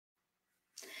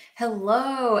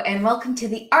Hello, and welcome to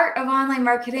the Art of Online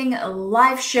Marketing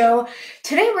live show.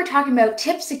 Today, we're talking about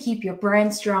tips to keep your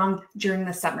brand strong during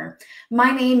the summer. My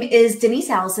name is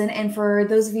Denise Allison, and for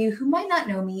those of you who might not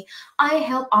know me, I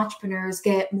help entrepreneurs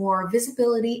get more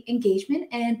visibility, engagement,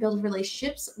 and build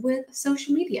relationships with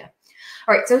social media.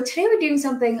 All right, so today we're doing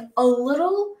something a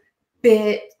little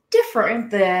bit different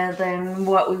than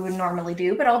what we would normally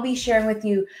do, but I'll be sharing with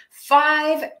you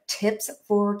 5 tips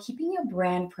for keeping your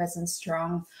brand presence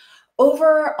strong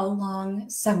over a long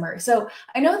summer. So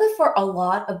I know that for a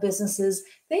lot of businesses,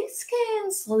 things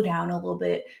can slow down a little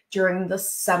bit during the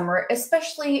summer,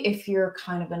 especially if you're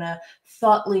kind of in a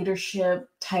thought leadership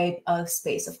type of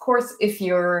space. Of course, if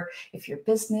your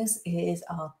business is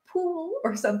a pool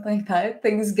or something like that,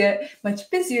 things get much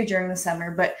busier during the summer.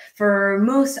 But for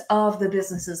most of the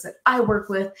businesses that I work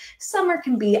with, summer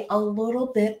can be a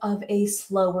little bit of a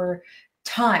slower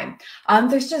time.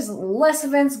 There's just less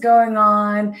events going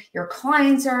on. Your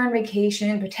clients are on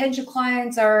vacation. Potential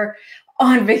clients are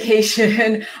on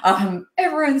vacation.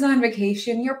 Everyone's on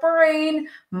vacation. Your brain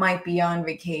might be on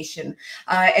vacation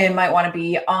and might want to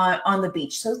be on the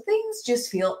beach. So things just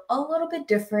feel a little bit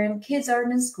different. Kids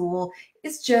aren't in school.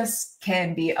 It just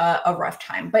can be a rough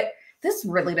time. But this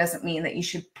really doesn't mean that you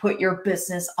should put your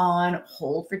business on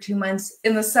hold for 2 months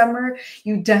in the summer.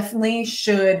 You definitely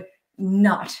should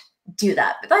not do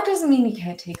that. But that doesn't mean you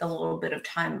can't take a little bit of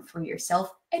time for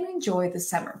yourself and enjoy the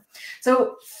summer.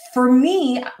 So for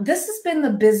me, this has been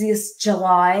the busiest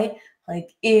July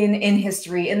like in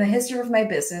history, in the history of my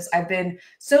business. I've been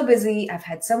so busy. I've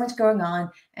had so much going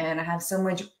on and I have so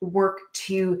much work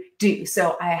to do.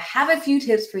 So I have a few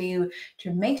tips for you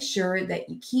to make sure that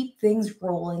you keep things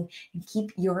rolling and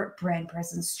keep your brand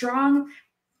presence strong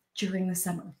during the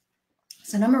summer.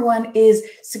 So number 1 is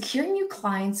securing new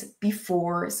clients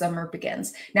before summer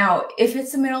begins. Now, if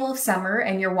it's the middle of summer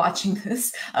and you're watching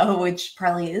this, which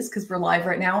probably is because we're live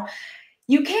right now,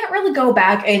 you can't really go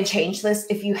back and change this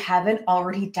if you haven't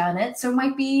already done it. So it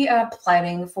might be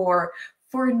planning for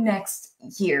next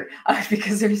year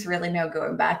because there's really no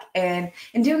going back and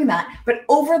doing that. But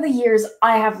over the years,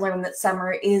 I have learned that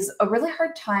summer is a really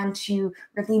hard time to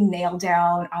really nail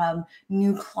down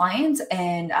new clients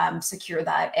and secure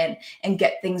that and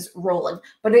get things rolling.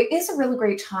 But it is a really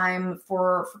great time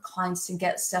for clients to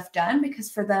get stuff done because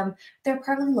for them, they're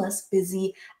probably less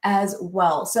busy as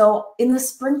well. So in the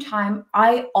springtime,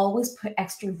 I always put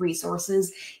extra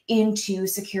resources into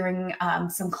securing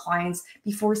some clients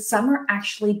before summer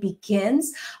actually begins.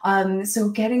 So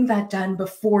getting that done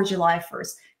before July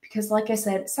 1st, because like I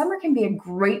said, summer can be a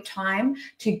great time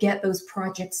to get those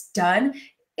projects done.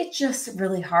 It's just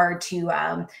really hard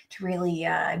to really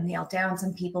nail down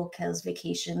some people because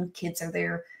vacation, kids are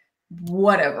there,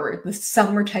 whatever, the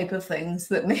summer type of things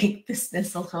that make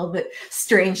business a little bit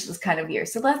strange this kind of year.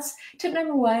 So that's tip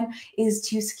number 1 is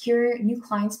to secure new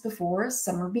clients before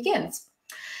summer begins.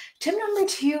 Tip number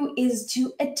 2 is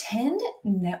to attend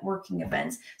networking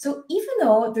events. So even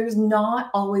though there's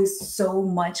not always so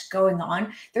much going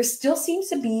on, there still seems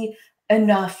to be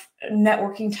enough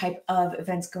networking type of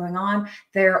events going on.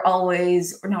 They're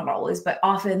always, or not always, but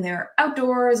often they're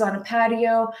outdoors on a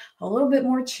patio, a little bit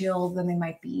more chill than they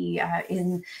might be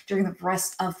in during the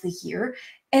rest of the year.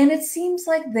 And it seems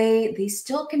like they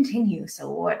still continue. So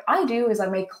what I do is I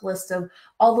make a list of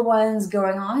all the ones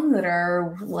going on that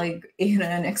are like in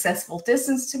an accessible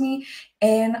distance to me,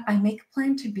 and I make a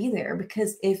plan to be there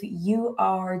because if you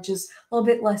are just a little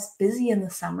bit less busy in the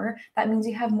summer, that means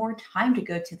you have more time to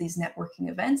go to these networking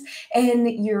events and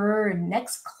your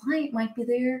next client might be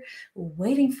there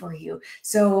waiting for you.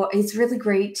 So it's really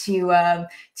great to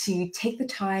take the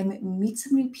time, meet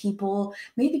some new people,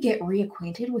 maybe get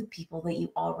reacquainted with people that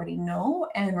you already know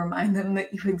and remind them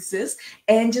that you exist,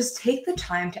 and just take the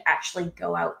time to actually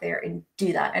go out there and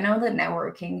do that. I know that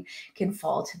networking can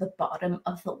fall to the bottom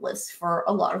of the list for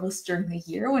a lot of us during the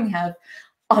year when you have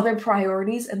other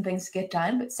priorities and things to get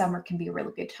done, but summer can be a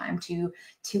really good time to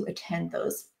attend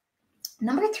those.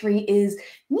 Number 3 is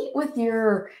meet with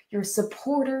your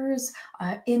supporters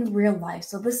in real life.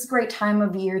 So this is a great time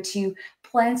of year to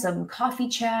plan some coffee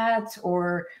chats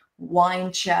or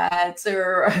wine chats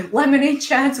or lemonade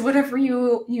chats, whatever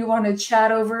you want to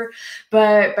chat over.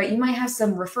 But you might have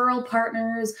some referral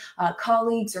partners,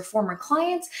 colleagues, or former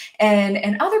clients,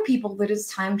 and other people that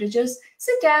it's time to just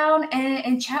sit down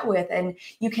and chat with. And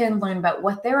you can learn about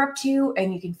what they're up to,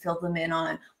 and you can fill them in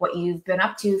on what you've been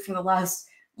up to for the last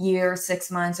year,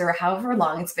 6 months, or however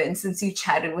long it's been since you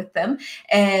chatted with them,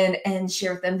 and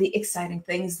share with them the exciting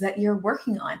things that you're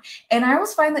working on. And I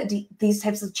always find that these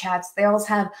types of chats, they always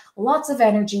have lots of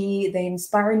energy, they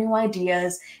inspire new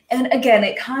ideas. And again,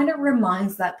 it kind of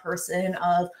reminds that person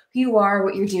of who you are,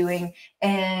 what you're doing,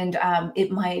 and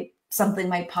something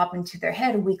might pop into their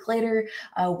head a week later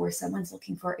where someone's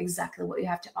looking for exactly what you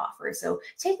have to offer. So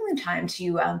taking the time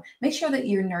to make sure that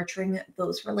you're nurturing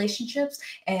those relationships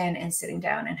and sitting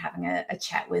down and having a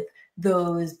chat with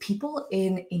those people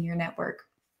in your network.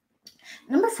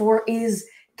 Number 4 is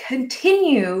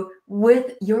continue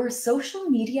with your social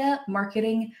media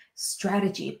marketing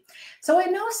strategy. So I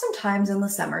know sometimes in the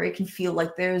summer it can feel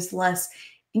like there's less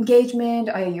engagement,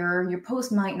 your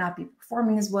post might not be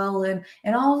performing as well, and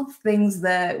all the things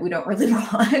that we don't really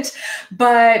want.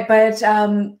 But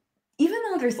even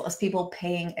though there's less people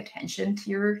paying attention to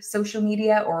your social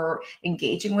media or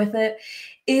engaging with it,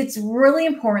 it's really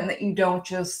important that you don't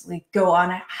just like go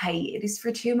on a hiatus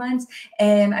for 2 months.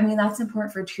 And I mean, that's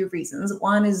important for 2 reasons.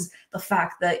 One is the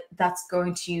fact that that's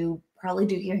going to probably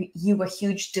do you a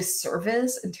huge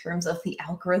disservice in terms of the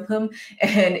algorithm.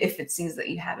 And if it sees that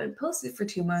you haven't posted for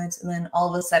 2 months and then all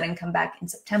of a sudden come back in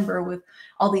September with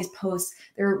all these posts,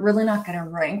 they're really not going to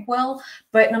rank well.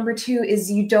 But number 2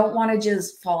 is you don't want to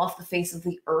just fall off the face of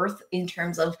the earth in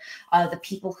terms of the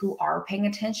people who are paying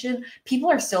attention. People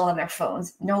are still on their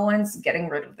phones. No one's getting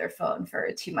rid of their phone for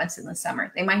 2 months in the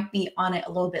summer. They might be on it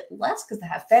a little bit less because they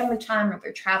have family time or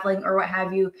they're traveling or what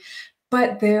have you.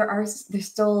 But there's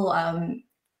still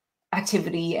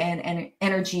activity and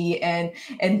energy and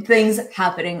things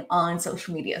happening on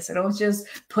social media. So don't just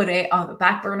put it on the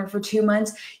back burner for 2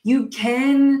 months. You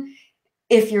can,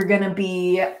 if you're going to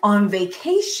be on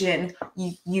vacation,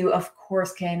 you of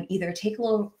course can either take a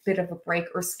little bit of a break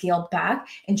or scale back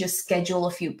and just schedule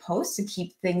a few posts to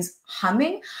keep things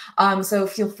humming. So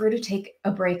feel free to take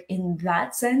a break in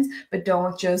that sense, but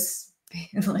don't just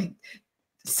like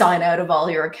sign out of all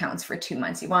your accounts for 2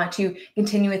 months. You want to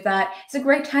continue with that. It's a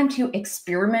great time to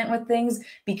experiment with things,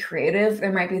 be creative.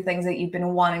 There might be things that you've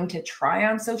been wanting to try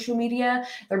on social media.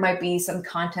 There might be some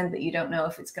content that you don't know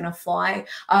if it's going to fly,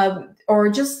 or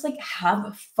just like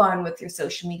have fun with your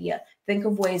social media. Think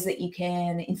of ways that you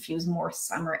can infuse more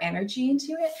summer energy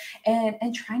into it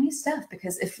and try new stuff,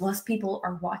 because if less people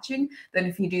are watching, then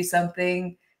if you do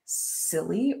something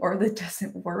silly or that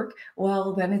doesn't work,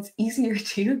 well, then it's easier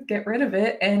to get rid of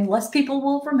it and less people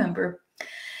will remember.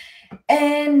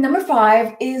 And number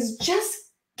 5 is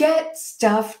just get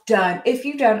stuff done. If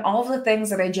you've done all of the things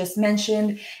that I just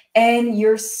mentioned and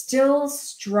you're still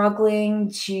struggling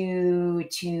to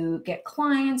get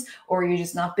clients, or you're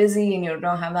just not busy and you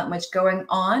don't have that much going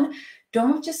on,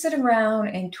 don't just sit around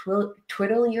and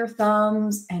twiddle your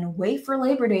thumbs and wait for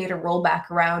Labor Day to roll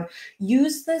back around.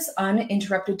 Use this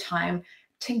uninterrupted time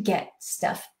to get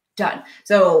stuff done.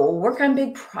 So work on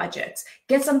big projects.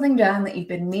 Get something done that you've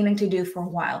been meaning to do for a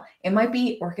while. It might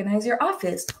be organize your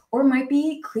office, or it might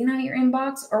be clean out your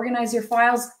inbox, organize your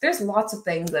files. There's lots of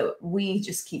things that we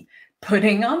just keep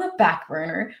putting on the back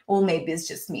burner. Well, maybe it's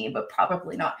just me, but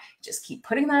probably not. Just keep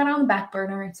putting that on the back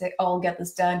burner and say, oh, I'll get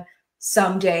this done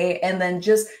someday, and then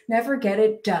just never get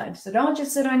it done. So don't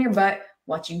just sit on your butt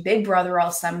watching Big Brother all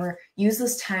summer. Use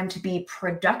this time to be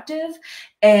productive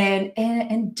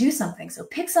and do something. So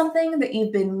pick something that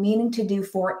you've been meaning to do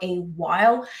for a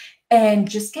while and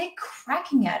just get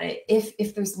cracking at it.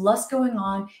 If there's less going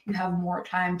on, you have more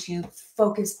time to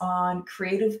focus on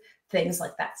creative things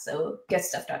like that. So get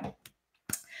stuff done.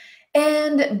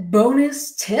 And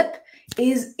bonus tip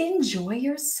is enjoy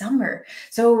your summer.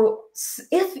 So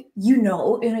if you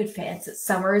know in advance that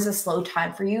summer is a slow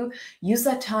time for you, use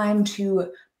that time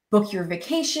to book your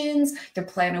vacations, to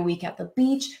plan a week at the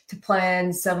beach, to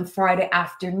plan some Friday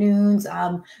afternoons,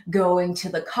 going to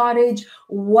the cottage,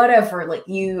 whatever. Like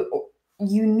you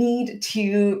need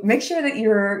to make sure that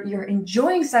you're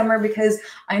enjoying summer, because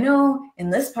I know in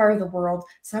this part of the world,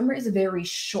 summer is very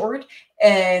short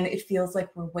and it feels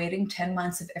like we're waiting 10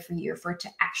 months of every year for it to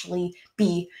actually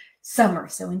be summer.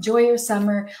 So enjoy your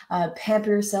summer,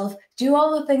 pamper yourself, do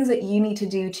all the things that you need to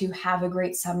do to have a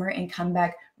great summer and come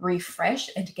back refreshed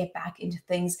and to get back into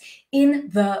things in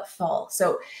the fall.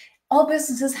 So all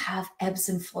businesses have ebbs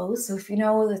and flows. So if you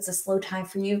know it's a slow time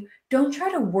for you, don't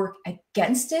try to work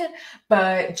against it,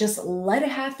 but just let it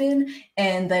happen.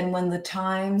 And then when the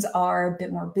times are a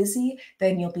bit more busy,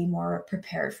 then you'll be more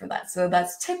prepared for that. So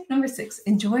that's tip number 6.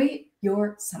 Enjoy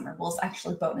your summer. Well, it's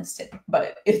actually a bonus tip,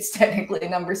 but it's technically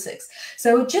number 6.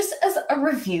 So just as a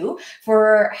review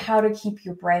for how to keep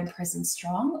your brand presence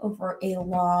strong over a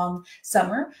long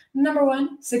summer. Number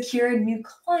 1, secure new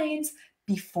clients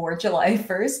before July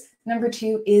 1st. Number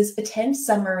 2 is attend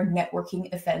summer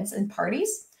networking events and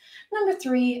parties. Number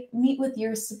 3, meet with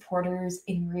your supporters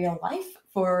in real life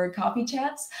for coffee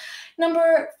chats.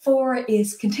 Number 4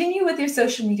 is continue with your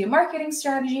social media marketing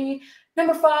strategy.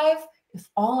 Number 5, if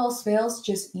all else fails,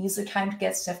 just use the time to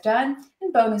get stuff done.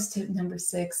 And bonus tip number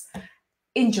 6,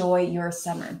 enjoy your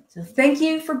summer. So thank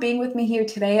you for being with me here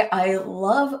today. I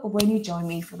love when you join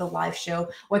me for the live show,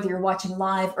 whether you're watching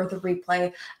live or the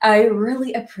replay. I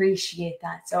really appreciate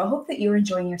that. So I hope that you're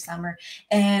enjoying your summer,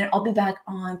 and I'll be back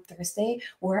on Thursday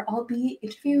where I'll be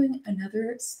interviewing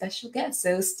another special guest.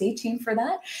 So stay tuned for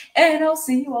that, and I'll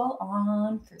see you all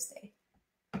on Thursday.